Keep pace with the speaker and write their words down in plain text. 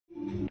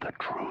the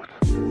truth.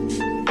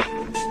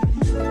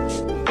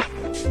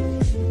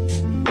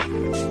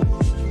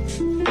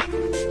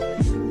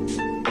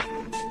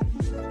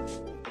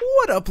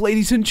 What up,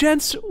 ladies and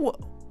gents?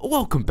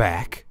 Welcome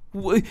back.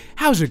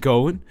 How's it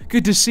going?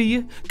 Good to see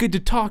you. Good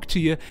to talk to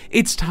you.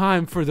 It's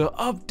time for the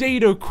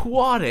Update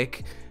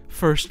Aquatic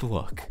first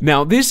look.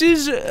 Now, this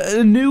is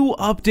a new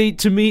update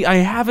to me. I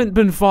haven't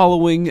been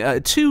following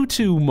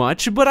too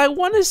much, but I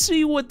want to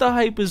see what the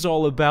hype is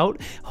all about.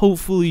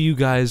 Hopefully you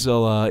guys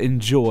will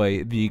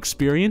enjoy the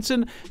experience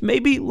and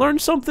maybe learn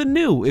something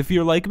new if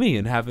you're like me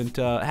and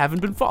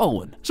haven't been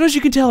following. So as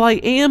you can tell, I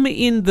am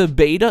in the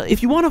beta.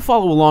 If you want to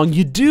follow along,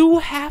 you do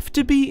have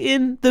to be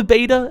in the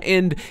beta,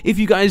 and if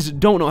you guys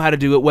don't know how to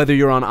do it, whether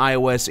you're on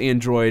iOS,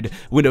 Android,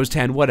 Windows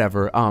 10,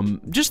 whatever,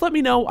 just let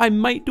me know. I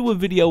might do a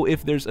video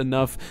if there's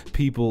enough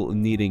people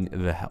needing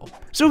the help.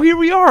 So here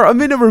we are.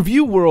 I'm in a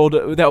review world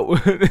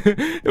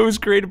that it was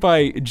created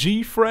by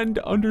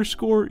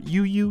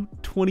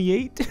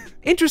gfriend_UU28.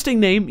 Interesting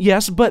name,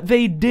 yes, but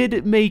they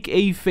did make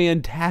a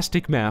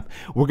fantastic map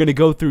we're gonna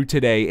go through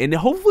today, and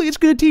hopefully it's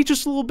gonna teach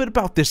us a little bit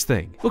about this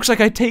thing. Looks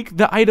like I take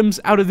the items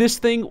out of this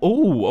thing.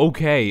 Oh,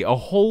 okay, a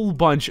whole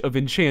bunch of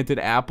enchanted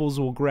apples.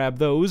 We'll grab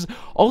those.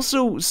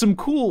 Also, some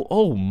cool,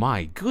 oh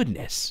my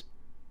goodness.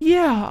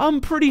 Yeah,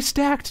 I'm pretty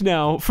stacked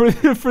now for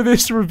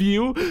this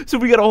review. So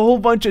we got a whole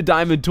bunch of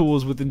diamond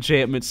tools with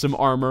enchantments, some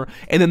armor,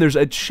 and then there's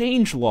a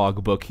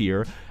changelog book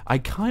here. I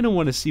kind of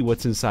want to see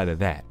what's inside of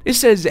that. It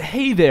says,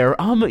 hey there,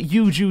 I'm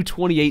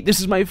Uju28. This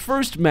is my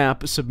first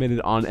map submitted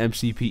on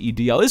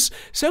MCPEDL. This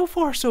so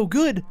far so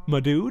good,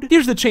 my dude.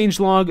 Here's the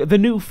changelog. The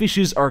new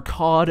fishes are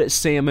cod,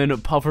 salmon,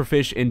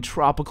 pufferfish, and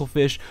tropical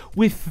fish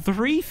with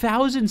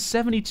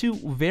 3,072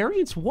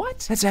 variants.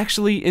 What? That's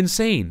actually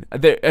insane.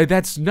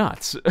 That's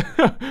nuts.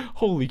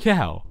 Holy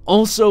cow.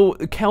 Also,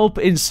 kelp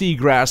and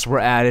seagrass were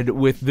added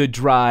with the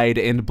dried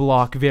and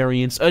block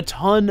variants. A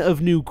ton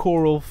of new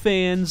coral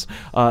fans,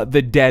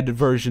 the dead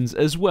versions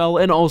as well,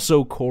 and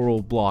also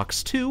coral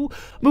blocks too.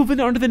 Moving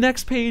on to the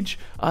next page,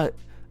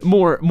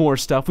 more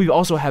stuff. We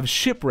also have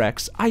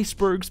shipwrecks,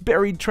 icebergs,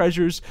 buried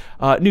treasures,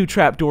 new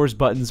trapdoors,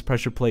 buttons,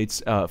 pressure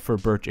plates for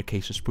birch,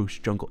 acacia, spruce,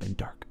 jungle, and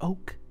dark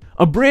oak.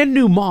 A brand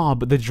new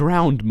mob, the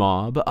drowned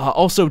mob.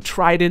 Also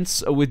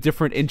tridents with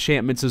different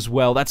enchantments as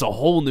well. That's a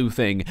whole new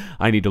thing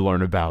I need to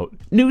learn about.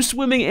 New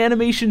swimming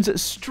animations,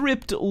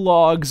 stripped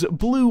logs,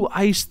 blue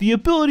ice, the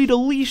ability to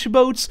leash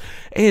boats,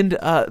 and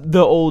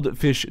the old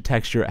fish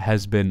texture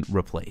has been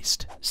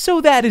replaced. So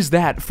that is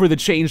that for the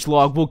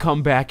changelog. We'll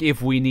come back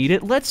if we need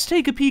it. Let's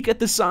take a peek at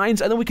the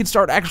signs, and then we can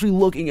start actually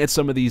looking at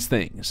some of these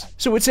things.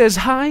 So it says,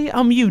 hi,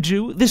 I'm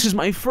Yuju. This is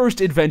my first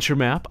adventure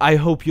map. I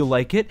hope you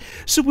like it.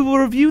 So we will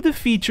review the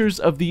features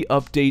of the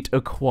Update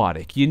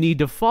Aquatic. You need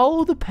to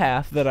follow the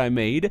path that I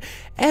made.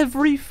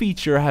 Every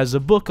feature has a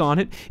book on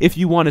it. If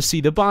you want to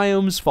see the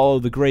biomes, follow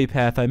the gray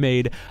path I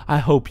made. I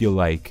hope you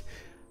like.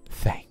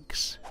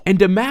 Thanks.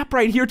 And a map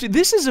right here too.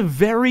 This is a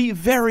very,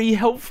 very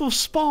helpful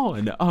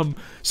spawn.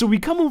 So we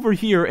come over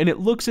here and it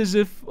looks as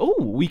if,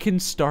 oh, we can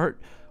start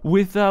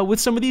with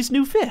some of these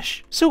new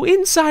fish. So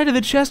inside of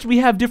the chest we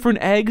have different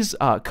eggs,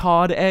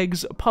 cod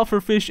eggs,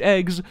 pufferfish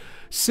eggs,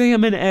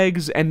 salmon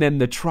eggs, and then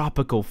the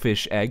tropical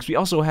fish eggs. We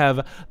also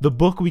have the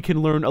book we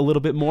can learn a little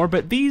bit more,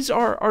 but these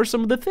are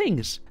some of the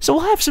things. So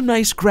we'll have some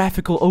nice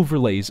graphical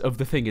overlays of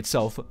the thing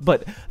itself,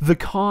 but the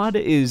cod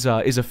is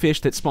a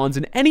fish that spawns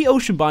in any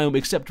ocean biome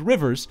except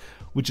rivers,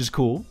 which is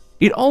cool.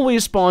 It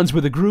always spawns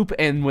with a group,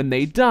 and when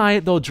they die,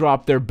 they'll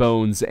drop their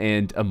bones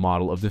and a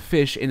model of the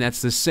fish, and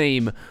that's the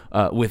same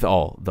with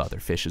all the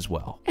other fish as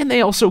well. And they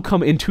also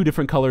come in two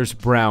different colors,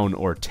 brown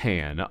or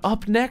tan.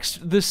 Up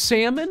next, the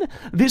salmon.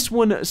 This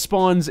one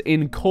spawns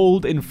in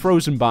cold and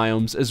frozen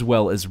biomes as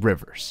well as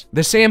rivers.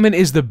 The salmon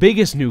is the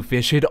biggest new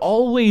fish. It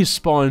always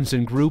spawns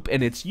in group,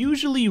 and it's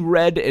usually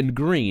red and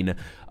green.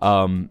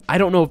 I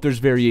don't know if there's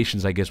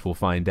variations, I guess we'll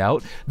find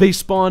out. They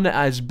spawn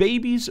as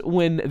babies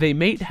when they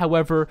mate,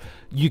 however,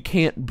 you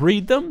can't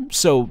breed them,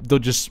 so they'll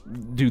just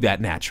do that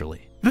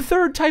naturally. The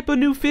third type of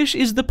new fish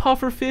is the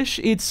pufferfish.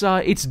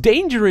 It's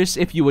dangerous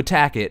if you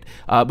attack it,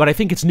 but I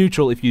think it's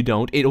neutral if you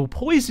don't. It'll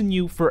poison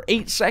you for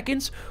 8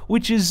 seconds,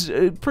 which is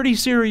pretty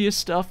serious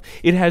stuff.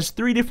 It has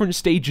 3 different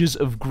stages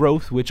of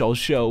growth, which I'll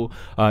show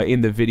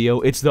in the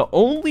video. It's the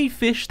only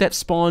fish that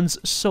spawns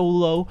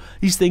solo.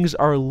 These things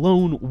are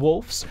lone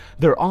wolves.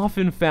 They're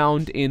often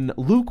found in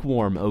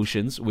lukewarm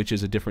oceans, which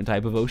is a different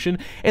type of ocean,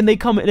 and they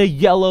come in a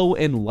yellow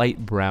and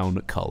light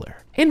brown color.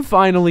 And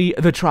finally,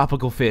 the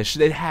tropical fish.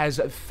 It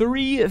has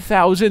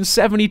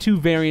 3,072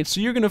 variants, so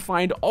you're going to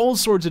find all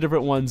sorts of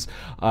different ones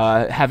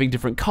having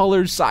different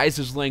colors,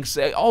 sizes, lengths,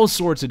 all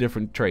sorts of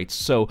different traits.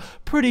 So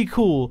pretty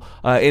cool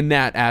in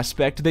that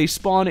aspect. They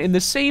spawn in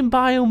the same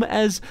biome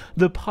as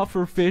the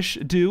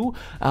pufferfish do,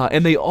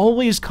 and they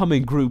always come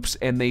in groups,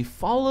 and they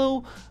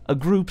follow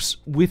groups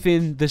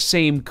within the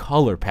same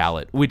color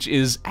palette, which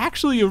is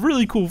actually a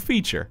really cool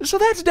feature. So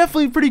that's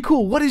definitely pretty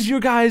cool. What is your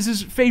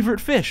guys' favorite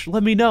fish?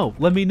 Let me know.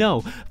 Let me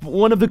know.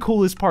 One of the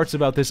coolest parts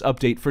about this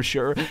update for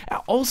sure.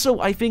 Also,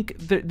 I think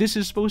that this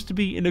is supposed to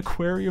be an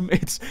aquarium.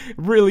 It's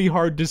really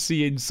hard to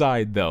see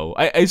inside though.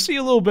 I see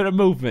a little bit of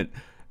movement.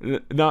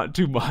 Not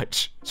too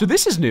much. So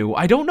this is new.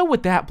 I don't know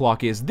what that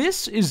block is.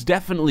 This is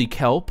definitely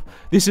kelp.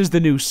 This is the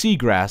new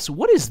seagrass.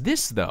 What is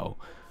this though?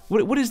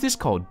 What is this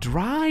called?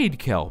 Dried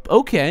kelp.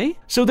 Okay.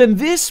 So then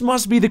this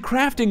must be the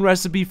crafting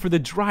recipe for the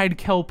dried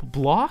kelp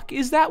block?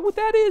 Is that what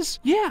that is?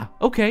 Yeah,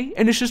 okay.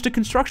 And it's just a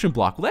construction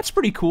block. Well, that's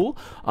pretty cool.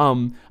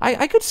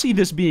 I could see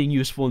this being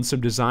useful in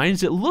some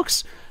designs. It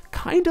looks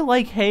kind of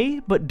like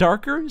hay, but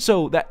darker,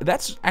 so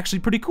that's actually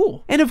pretty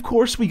cool. And of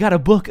course, we got a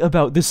book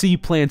about the sea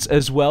plants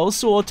as well,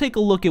 so I'll take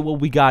a look at what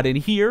we got in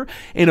here,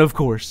 and of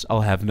course,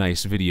 I'll have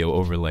nice video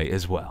overlay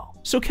as well.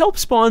 So kelp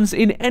spawns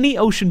in any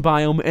ocean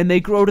biome, and they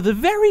grow to the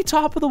very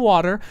top of the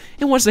water,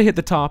 and once they hit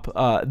the top,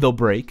 they'll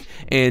break,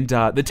 and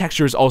the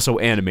texture is also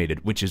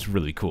animated, which is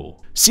really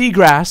cool.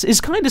 Seagrass is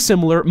kind of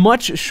similar,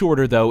 much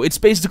shorter though. It's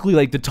basically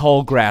like the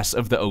tall grass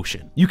of the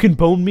ocean. You can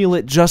bone meal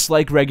it just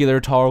like regular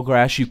tall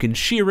grass, you can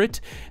shear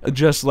it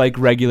just like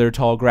regular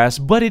tall grass,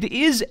 but it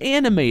is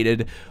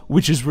animated,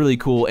 which is really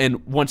cool,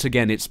 and once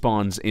again, it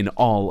spawns in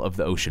all of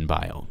the ocean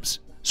biomes.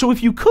 So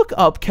if you cook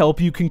up kelp,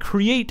 you can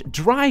create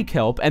dry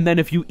kelp, and then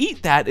if you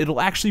eat that,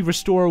 it'll actually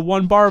restore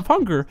 1 bar of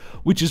hunger,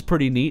 which is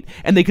pretty neat.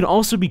 And they can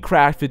also be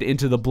crafted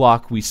into the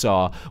block we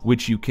saw,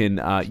 which you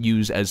can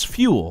use as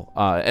fuel,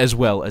 as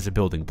well as a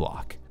building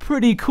block.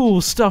 Pretty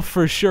cool stuff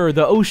for sure.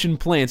 The ocean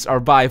plants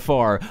are by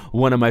far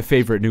one of my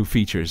favorite new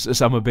features,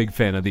 so I'm a big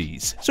fan of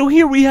these. So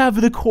here we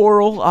have the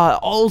coral,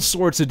 all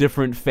sorts of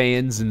different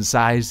fans and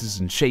sizes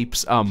and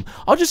shapes.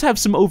 I'll just have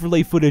some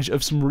overlay footage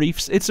of some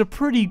reefs. It's a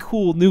pretty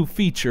cool new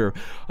feature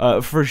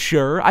for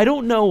sure. I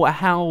don't know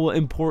how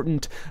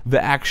important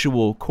the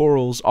actual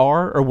corals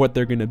are or what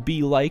they're gonna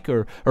be like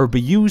or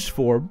be used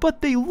for,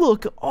 but they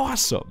look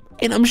awesome.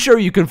 And I'm sure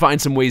you can find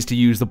some ways to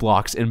use the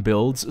blocks and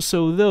builds,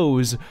 so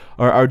those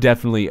are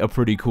definitely a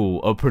pretty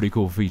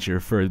cool feature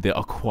for the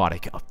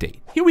aquatic update.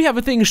 Here we have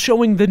a thing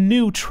showing the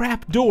new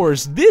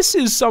trapdoors. This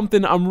is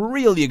something I'm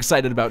really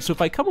excited about. So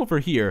if I come over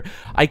here,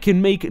 I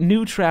can make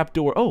new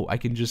trapdoor. Oh, I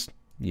can just...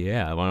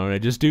 yeah, why don't I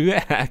just do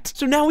that?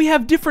 So now we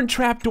have different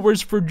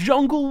trapdoors for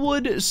jungle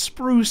wood,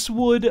 spruce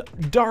wood,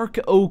 dark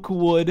oak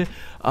wood,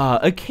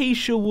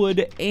 acacia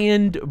wood,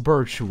 and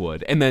birch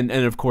wood. And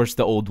of course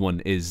the old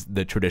one is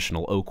the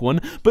traditional oak one,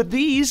 but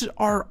these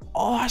are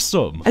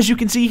awesome. As you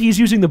can see, he's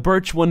using the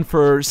birch one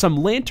for some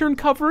lantern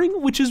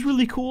covering, which is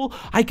really cool.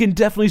 I can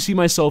definitely see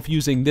myself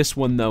using this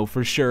one though,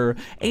 for sure,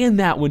 and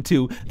that one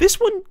too. This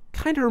one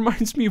kind of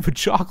reminds me of a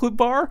chocolate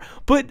bar,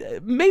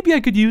 but maybe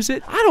I could use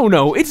it. I don't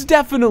know. It's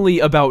definitely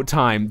about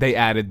time they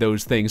added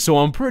those things, so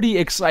I'm pretty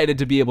excited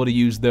to be able to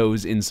use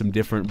those in some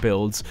different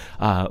builds.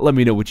 Let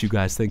me know what you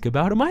guys think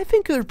about them. I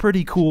think they're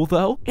pretty cool,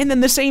 though. And then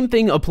the same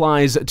thing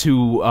applies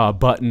to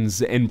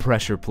buttons and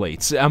pressure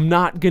plates. I'm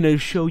not gonna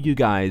show you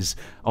guys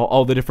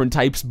all the different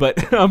types,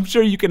 but I'm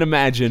sure you can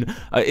imagine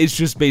it's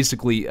just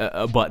basically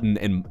a button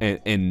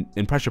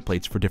and pressure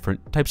plates for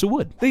different types of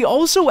wood. They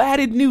also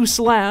added new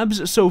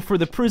slabs, so for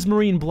the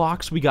prismarine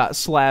blocks, we got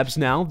slabs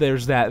now.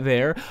 There's that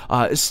there.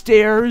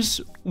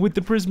 Stairs with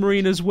the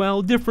prismarine as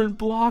well. Different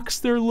blocks,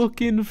 they're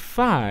looking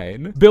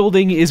fine.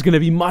 Building is going to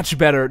be much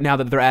better now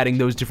that they're adding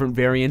those different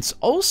variants.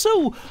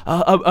 Also,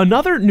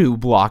 another new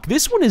block.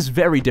 This one is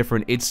very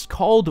different. It's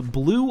called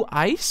Blue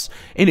Ice,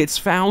 and it's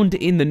found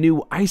in the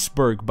new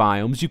iceberg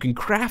biomes. You can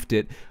craft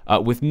it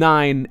with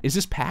 9... is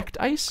this packed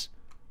ice?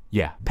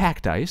 Yeah,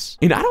 packed ice.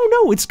 And I don't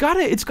know, it's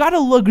got a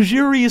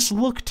luxurious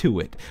look to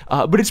it,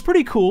 but it's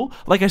pretty cool.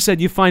 Like I said,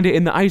 you find it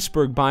in the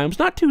iceberg biomes.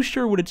 Not too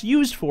sure what it's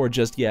used for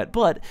just yet,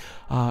 but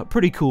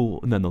pretty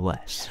cool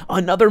nonetheless.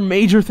 Another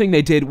major thing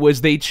they did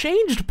was they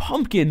changed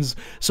pumpkins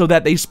so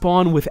that they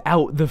spawn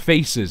without the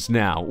faces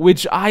now,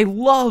 which I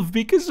love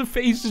because the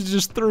faces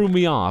just threw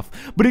me off.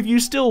 But if you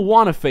still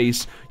want a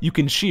face, you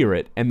can shear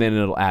it and then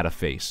it'll add a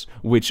face,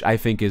 which I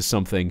think is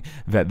something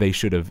that they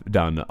should have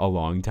done a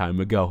long time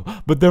ago.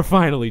 But they're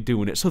finally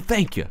doing it, so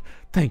thank you.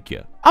 Thank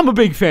you. I'm a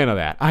big fan of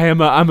that.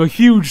 I'm a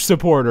huge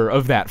supporter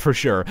of that for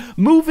sure.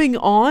 Moving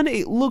on,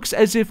 it looks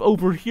as if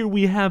over here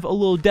we have a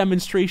little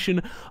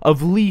demonstration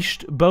of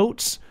leashed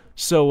boats.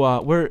 So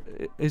where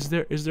is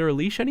there a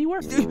leash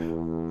anywhere?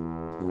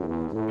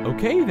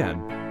 Okay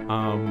then.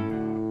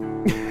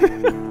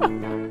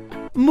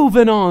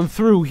 Moving on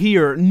through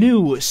here,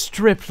 new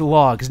stripped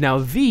logs. Now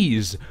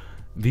these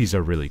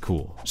are really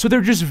cool. So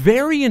they're just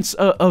variants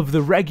of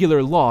the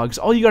regular logs.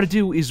 All you gotta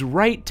do is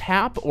right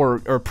tap or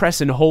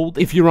press and hold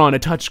if you're on a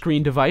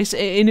touchscreen device,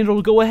 and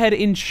it'll go ahead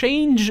and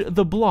change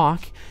the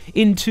block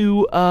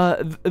into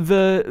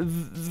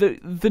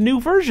the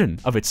new version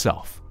of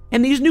itself.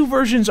 And these new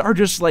versions are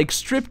just like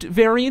stripped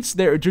variants.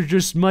 They're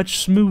just much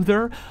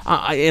smoother.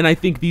 And I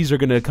think these are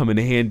going to come in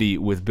handy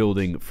with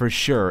building for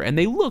sure. And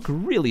they look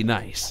really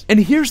nice. And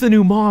here's the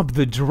new mob,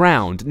 the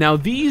Drowned. Now,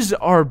 these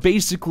are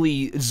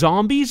basically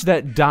zombies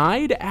that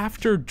died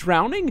after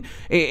drowning.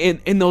 And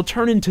they'll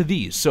turn into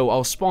these. So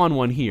I'll spawn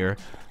one here.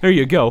 There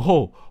you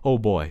go. Oh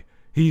boy.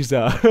 He's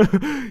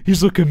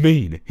looking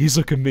mean. He's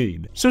looking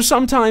mean. So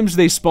sometimes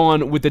they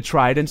spawn with the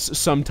Tridents,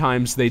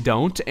 sometimes they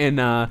don't, and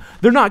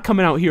they're not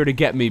coming out here to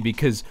get me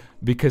because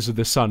of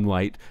the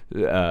sunlight.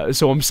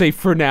 So I'm safe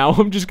for now.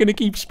 I'm just gonna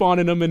keep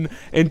spawning them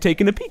and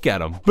taking a peek at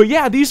them. But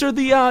yeah, these are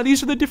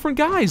the different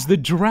guys, the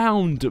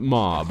Drowned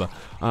mob.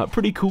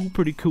 Pretty cool,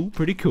 pretty cool,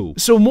 pretty cool.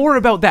 So more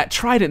about that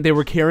Trident they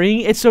were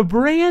carrying. It's a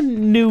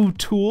brand new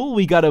tool.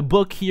 We got a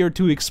book here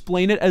to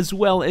explain it, as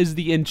well as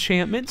the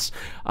enchantments.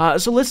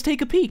 So let's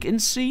take a peek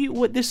and see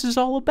what this is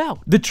all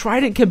about. The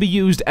Trident can be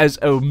used as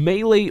a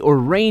melee or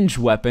range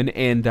weapon,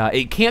 and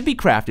it can't be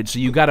crafted, so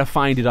you gotta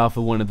find it off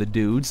of one of the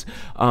dudes.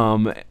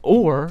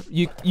 Or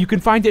you can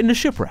find it in a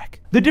shipwreck.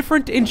 The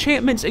different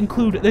enchantments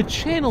include the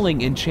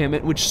Channeling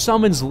enchantment, which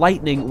summons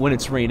lightning when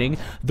it's raining,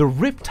 the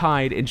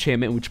Riptide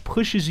enchantment, which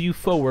pushes you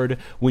forward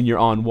when you're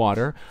on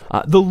water,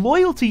 the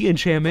Loyalty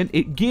enchantment,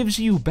 it gives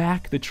you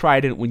back the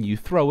Trident when you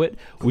throw it,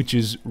 which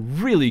is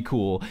really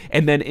cool,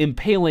 and then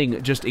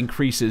Impaling just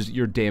increases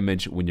your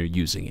damage when you're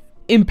using it.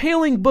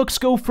 Impaling books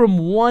go from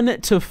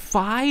 1 to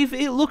 5,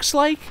 it looks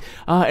like,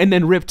 and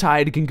then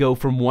Riptide can go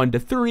from 1 to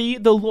 3,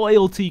 the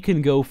Loyalty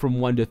can go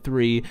from 1 to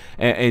 3,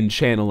 and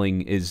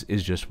Channeling is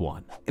just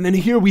 1. And then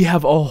here we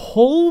have a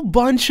whole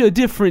bunch of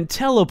different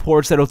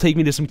teleports that'll take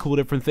me to some cool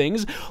different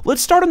things.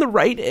 Let's start on the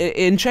right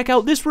and check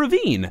out this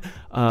ravine.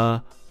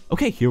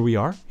 Okay, here we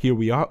are,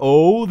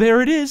 oh,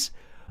 there it is.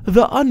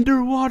 The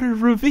underwater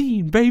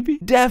ravine, baby.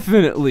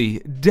 Definitely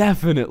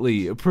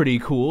pretty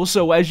cool.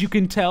 So as you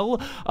can tell,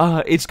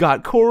 it's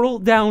got coral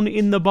down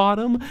in the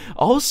bottom.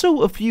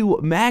 Also a few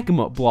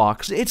magma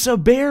blocks. It's a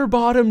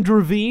bare-bottomed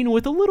ravine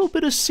with a little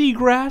bit of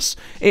seagrass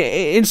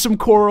and some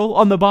coral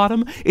on the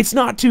bottom. It's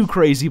not too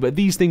crazy, but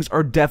these things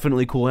are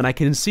definitely cool, and I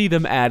can see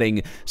them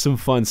adding some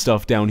fun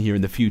stuff down here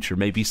in the future.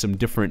 Maybe some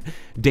different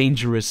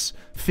dangerous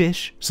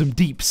fish, some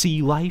deep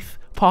sea life,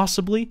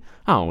 possibly.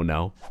 I don't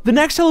know. The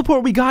next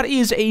teleport we got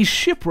is a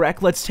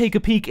shipwreck. Let's take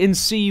a peek and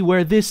see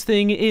where this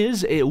thing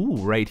is. Ooh,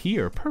 right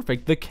here.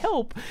 Perfect. The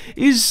kelp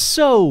is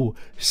so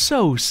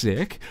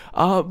sick.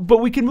 But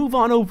we can move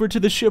on over to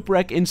the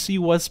shipwreck and see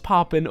what's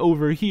popping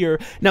over here.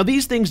 Now,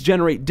 these things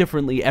generate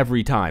differently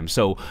every time,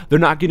 so they're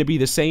not going to be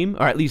the same,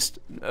 or at least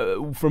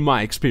from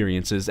my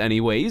experiences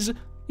anyways.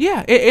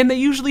 Yeah, and they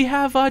usually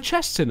have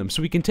chests in them,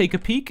 so we can take a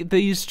peek.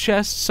 These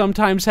chests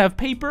sometimes have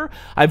paper.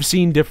 I've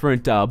seen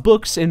different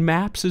books and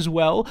maps as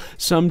well.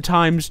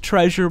 Sometimes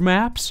treasure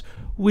maps,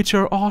 which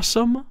are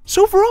awesome.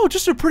 So overall,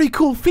 just a pretty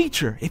cool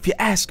feature, if you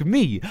ask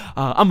me.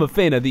 I'm a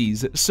fan of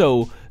these,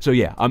 so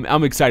yeah,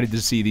 I'm excited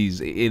to see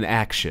these in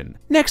action.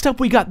 Next up,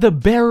 we got the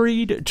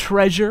buried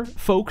treasure,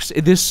 folks.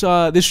 This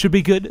should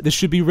be good. This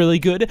should be really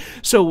good.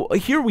 So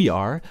here we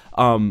are.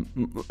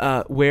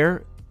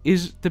 Where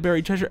is the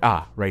buried treasure?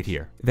 Ah, right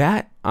here.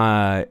 That,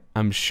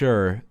 I'm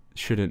sure,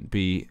 shouldn't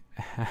be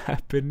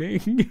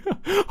happening.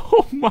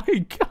 Oh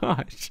my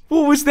gosh.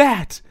 What was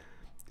that?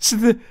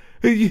 So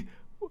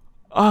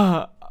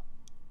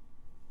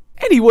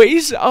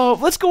anyways,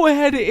 let's go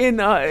ahead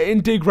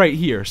and dig right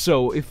here.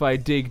 So if I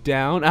dig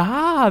down,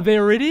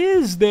 there it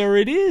is. There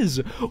it is.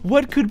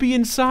 What could be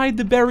inside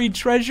the buried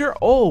treasure?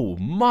 Oh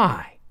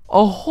my.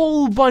 A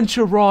whole bunch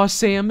of raw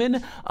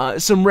salmon,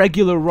 some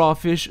regular raw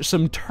fish,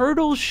 some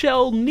turtle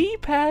shell knee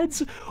pads,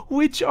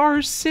 which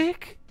are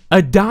sick.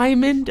 A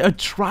diamond, a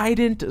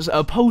trident,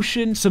 a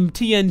potion, some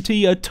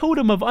TNT, a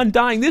totem of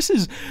undying. This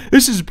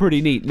is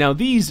pretty neat. Now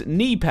these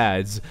knee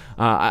pads,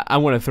 I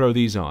want to throw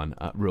these on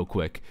real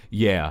quick.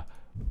 Yeah.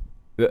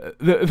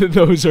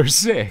 Those are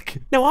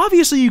sick. Now,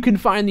 obviously, you can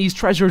find these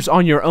treasures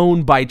on your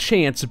own by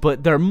chance,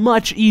 but they're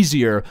much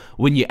easier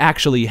when you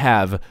actually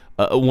have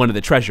one of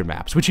the treasure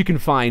maps, which you can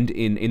find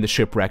in the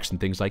shipwrecks and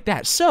things like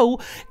that.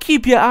 So,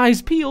 keep your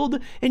eyes peeled,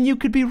 and you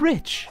could be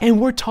rich. And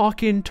we're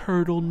talking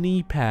turtle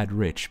knee pad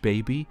rich,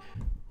 baby.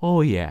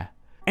 Oh, yeah.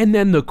 And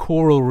then the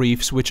coral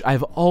reefs, which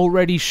I've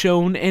already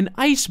shown, and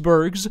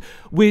icebergs,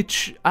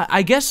 which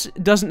I guess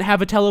doesn't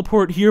have a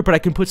teleport here, but I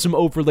can put some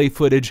overlay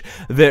footage.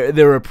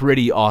 They're a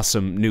pretty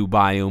awesome new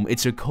biome.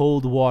 It's a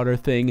cold water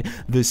thing.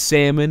 The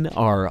salmon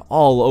are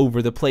all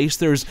over the place.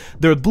 There's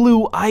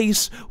blue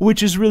ice,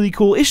 which is really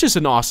cool. It's just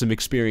an awesome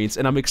experience,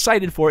 and I'm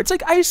excited for it. It's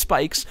like ice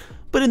spikes,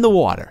 but in the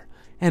water,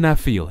 and I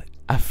feel it.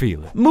 I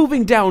feel it.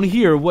 Moving down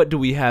here, what do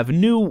we have?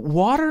 New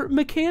water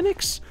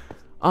mechanics?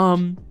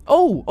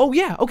 Oh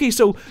yeah, okay,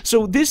 so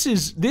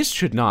this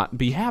should not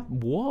be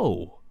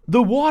whoa.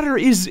 The water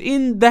is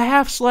in the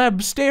half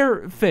slab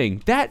stair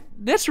thing.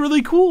 That's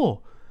really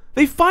cool.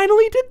 They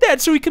finally did that,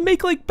 so we can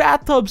make like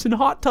bathtubs and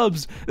hot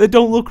tubs that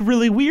don't look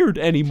really weird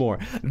anymore.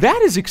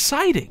 That is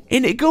exciting.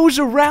 And it goes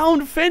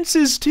around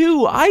fences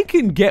too. I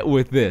can get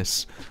with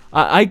this.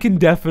 I can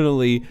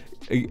definitely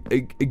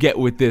get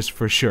with this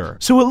for sure.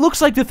 So it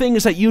looks like the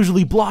things that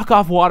usually block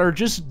off water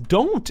just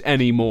don't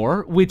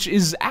anymore, which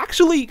is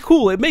actually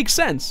cool. It makes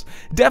sense.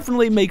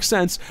 Definitely makes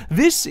sense.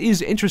 This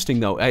is interesting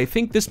though. I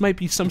think this might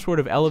be some sort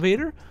of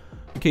elevator.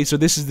 Okay, so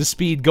this is the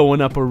speed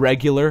going up a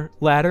regular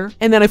ladder.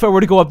 And then if I were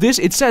to go up this,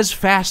 it says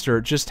faster.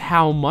 Just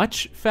how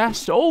much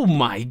faster? Oh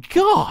my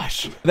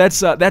gosh.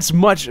 That's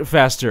much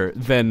faster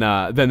than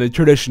the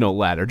traditional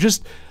ladder.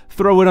 Just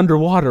throw it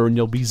underwater and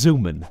you'll be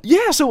zooming.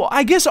 Yeah, so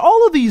I guess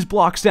all of these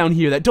blocks down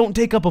here that don't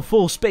take up a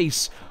full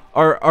space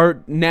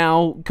are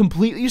now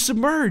completely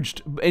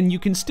submerged, and you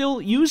can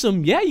still use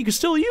them. Yeah, you can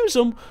still use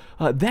them.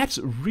 That's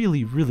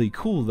really, really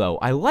cool though.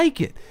 I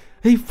like it.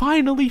 They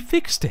finally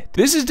fixed it.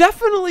 This is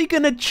definitely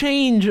gonna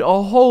change a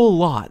whole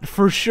lot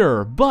for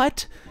sure,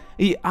 but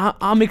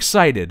I'm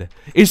excited.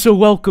 It's a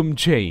welcome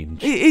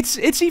change.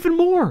 It's even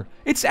more.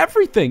 It's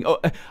everything. Oh,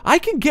 I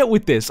can get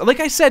with this. Like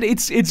I said,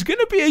 it's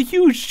gonna be a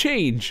huge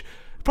change.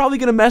 Probably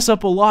gonna mess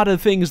up a lot of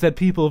things that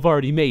people have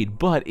already made,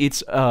 but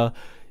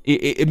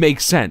it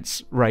makes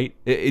sense, right?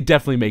 It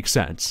definitely makes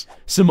sense.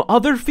 Some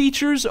other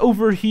features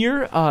over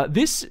here.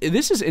 This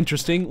is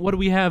interesting. What do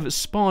we have?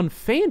 Spawn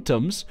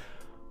phantoms.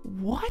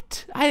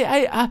 What?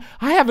 I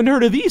haven't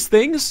heard of these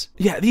things.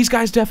 Yeah, these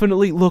guys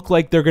definitely look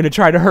like they're gonna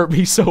try to hurt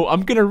me, so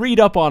I'm gonna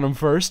read up on them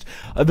first.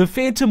 The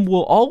phantom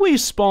will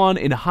always spawn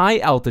in high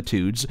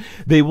altitudes.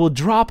 They will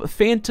drop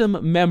phantom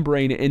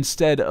membrane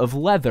instead of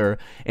leather,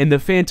 and the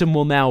phantom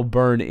will now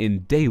burn in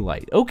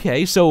daylight.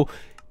 Okay, so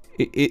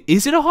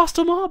is it a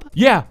hostile mob?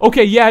 Yeah,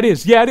 okay, yeah it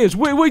is,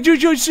 Wait,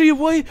 you see,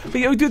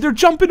 they're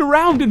jumping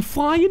around and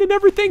flying and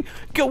everything.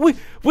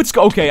 Let's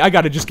go, okay, I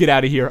gotta just get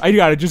out of here.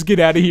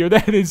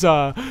 That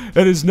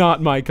is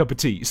not my cup of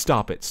tea.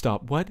 Stop it,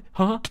 stop, what,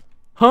 huh?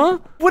 Huh?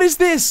 What is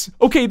this?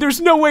 Okay, there's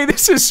no way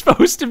this is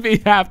supposed to be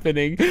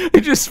happening.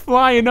 They're just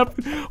flying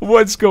up.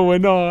 What's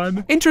going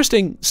on?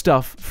 Interesting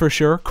stuff for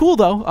sure. Cool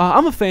though.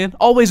 I'm a fan.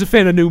 Always a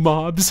fan of new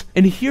mobs.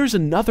 And here's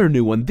another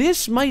new one.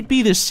 This might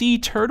be the sea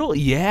turtle.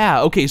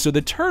 Yeah. Okay, so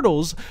the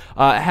turtles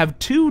have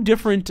two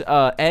different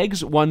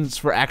eggs. One's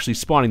for actually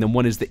spawning them.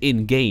 One is the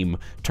in-game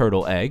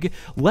turtle egg.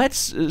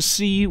 Let's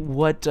see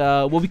what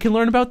we can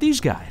learn about these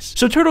guys.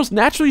 So turtles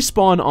naturally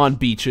spawn on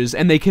beaches,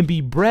 and they can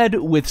be bred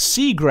with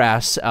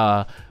seagrass,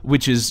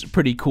 which is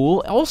pretty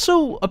cool.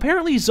 Also,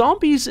 apparently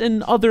zombies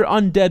and other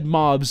undead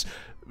mobs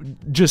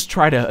just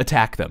try to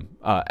attack them,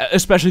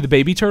 especially the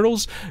baby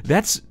turtles.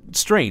 That's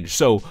strange,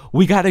 so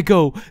we gotta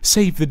go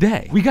save the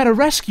day. We gotta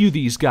rescue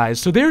these guys.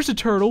 So there's a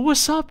turtle.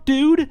 What's up,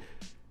 dude?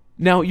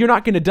 Now, you're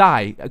not gonna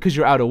die because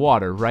you're out of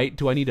water, right?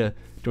 Do I need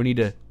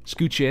to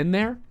scoot you in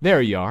there?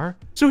 There you are.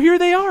 So here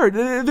they are,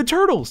 the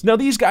turtles. Now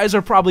these guys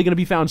are probably going to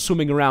be found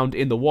swimming around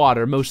in the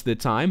water most of the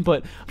time,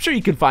 but I'm sure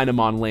you can find them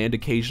on land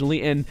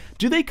occasionally. And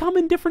do they come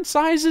in different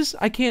sizes?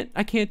 I can't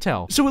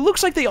tell. So it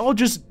looks like they all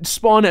just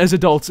spawn as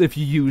adults if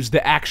you use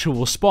the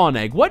actual spawn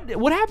egg. What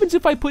happens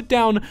if I put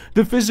down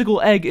the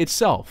physical egg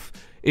itself?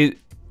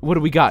 What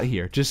do we got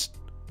here?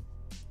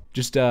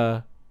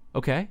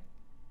 Okay.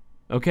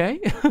 Okay.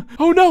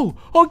 Oh no.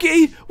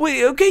 Okay.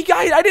 Wait. Okay,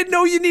 guys. I didn't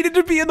know you needed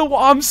to be in the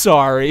water. I'm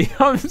sorry.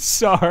 I'm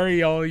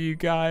sorry, all you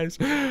guys.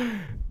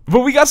 But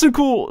we got some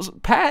cool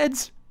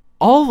pads.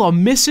 All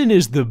I'm missing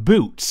is the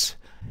boots,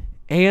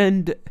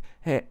 and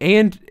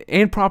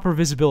proper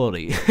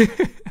visibility.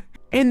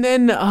 And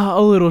then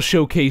a little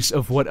showcase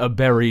of what a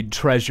buried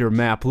treasure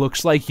map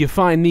looks like. You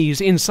find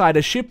these inside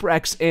of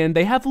shipwrecks, and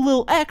they have a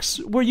little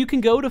X where you can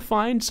go to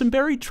find some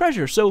buried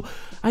treasure. So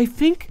I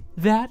think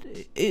that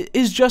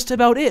is just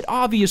about it.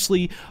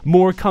 Obviously,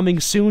 more coming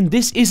soon.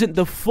 This isn't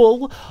the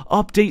full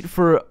update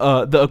for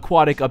the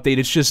aquatic update.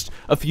 It's just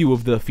a few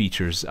of the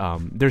features.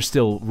 They're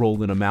still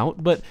rolling them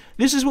out, but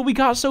this is what we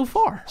got so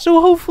far.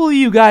 So hopefully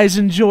you guys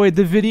enjoyed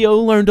the video,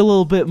 learned a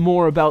little bit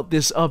more about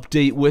this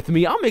update with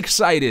me. I'm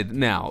excited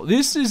now.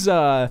 This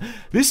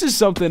is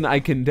something I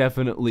can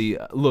definitely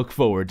look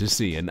forward to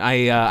seeing.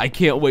 I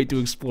can't wait to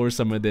explore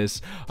some of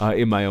this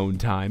in my own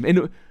time.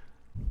 And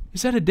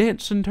is that a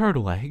dancing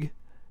turtle egg?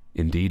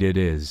 Indeed it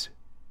is.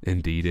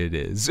 Indeed it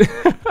is.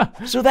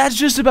 So that's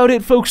just about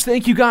it, folks.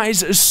 Thank you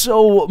guys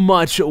so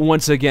much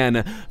once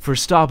again for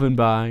stopping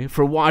by,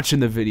 for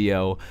watching the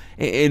video,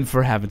 and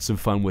for having some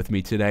fun with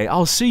me today.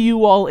 I'll see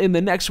you all in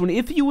the next one.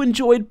 If you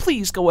enjoyed,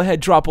 please go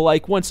ahead, drop a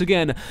like. Once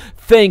again,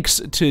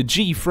 thanks to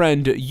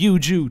G-Friend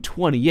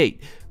Yuju28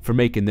 for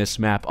making this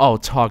map. I'll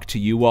talk to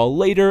you all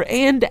later,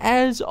 and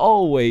as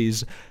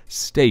always,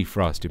 stay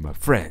frosty, my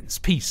friends.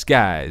 Peace,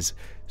 guys.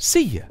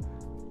 See ya.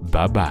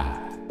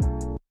 Bye-bye.